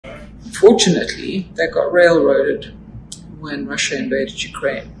Unfortunately, that got railroaded when Russia invaded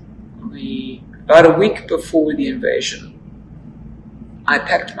Ukraine. About a week before the invasion, I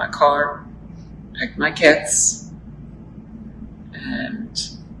packed my car, packed my cats, and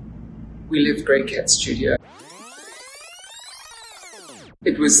we left GreyCat Studio.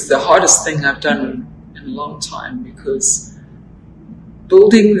 It was the hardest thing I've done in a long time, because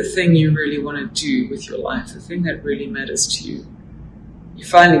building the thing you really want to do with your life, the thing that really matters to you, you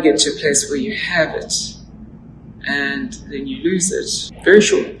finally get to a place where you have it, and then you lose it. Very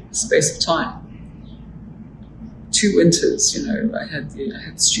short space of time. 2 winters, I had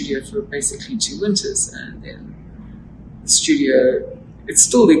the studio for basically 2 winters, and then the studio, it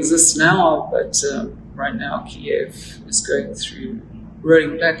still exists now, but right now Kiev is going through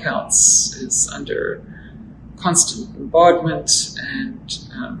rolling blackouts, is under constant bombardment, and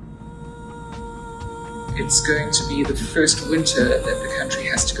it's going to be the first winter that the country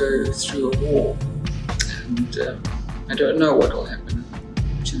has to go through a war, and I don't know what will happen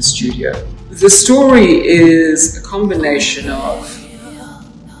to the studio. The story is a combination of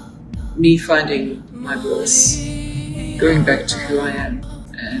me finding my voice, going back to who I am,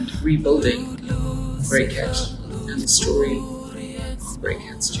 and rebuilding GreyCat and the story of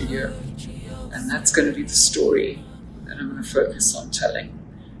GreyCat Studio. And that's going to be the story that I'm going to focus on telling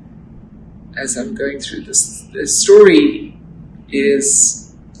as I'm going through this. The story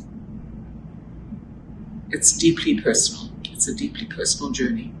is, it's deeply personal. It's a deeply personal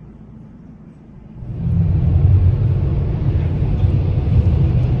journey.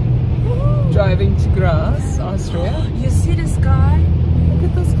 Driving to Graz, Austria. You see the sky? Look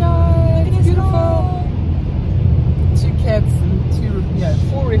at the sky. It's beautiful. 2 cats and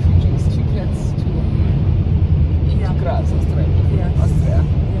 4 refugees. 2 cats, 2 Yeah. Graz, Austria. Yes. Austria.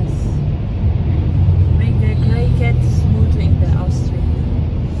 Yes. Make the GreyCat smooth in the Austria.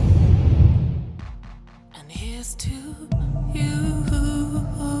 And here's to you,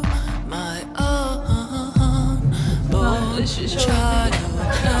 my own child.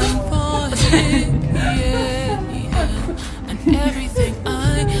 And everything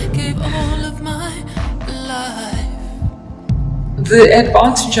I gave all of my life. The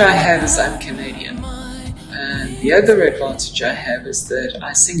advantage I have is I'm Canadian, and the other advantage I have is that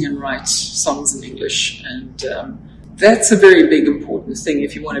I sing and write songs in English, and that's a very big important thing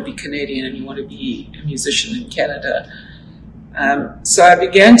if you want to be Canadian and you want to be a musician in Canada. So I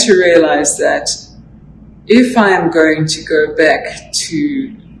began to realize that if I am going to go back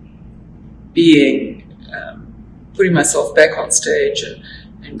to being, putting myself back on stage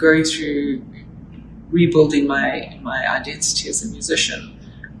and going through rebuilding my identity as a musician,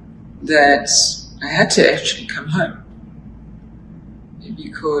 that I had to actually come home,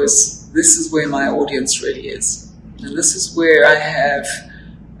 because this is where my audience really is, and this is where I have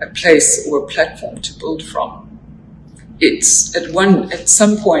a place or a platform to build from. It's at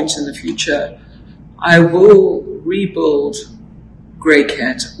some point in the future, I will rebuild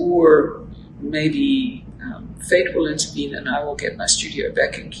GreyCat, or maybe fate will intervene and I will get my studio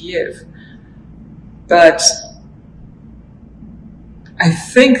back in Kiev. But I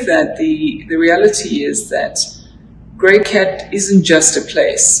think that the reality is that GreyCat isn't just a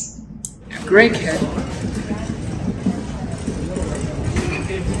place. GreyCat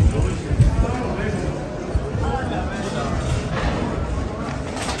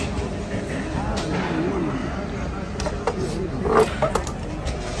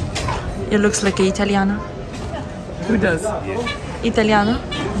It looks like an Italiana. Who does? Italiana?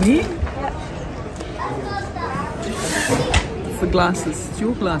 Me? It's the glasses. It's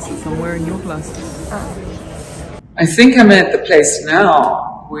your glasses. I'm wearing your glasses. I think I'm at the place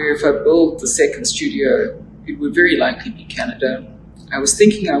now where if I build the second studio, it would very likely be Canada. I was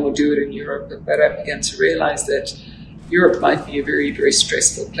thinking I would do it in Europe, but I began to realize that Europe might be a very, very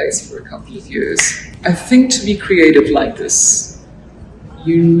stressful place for a couple of years. I think to be creative like this,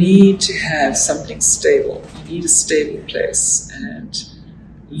 you need to have something stable. You need a stable place. And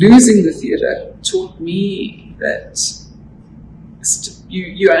losing the theatre taught me that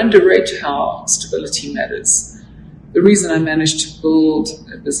you underrate how stability matters. The reason I managed to build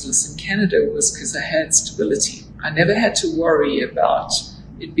a business in Canada was because I had stability. I never had to worry about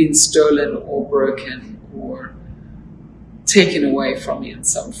it being stolen or broken or taken away from me in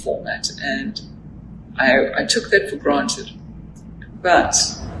some format. And I took that for granted. But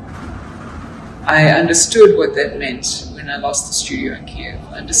I understood what that meant when I lost the studio in Kiev.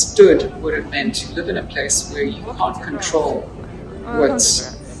 I understood what it meant to live in a place where you can't control what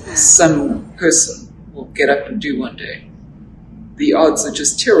some person will get up and do one day. The odds are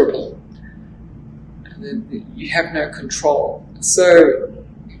just terrible. And then you have no control. So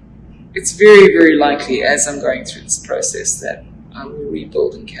it's very, very likely as I'm going through this process that I will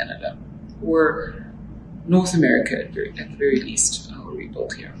rebuild in Canada or North America at the very least. I will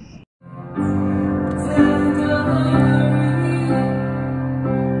rebuild here.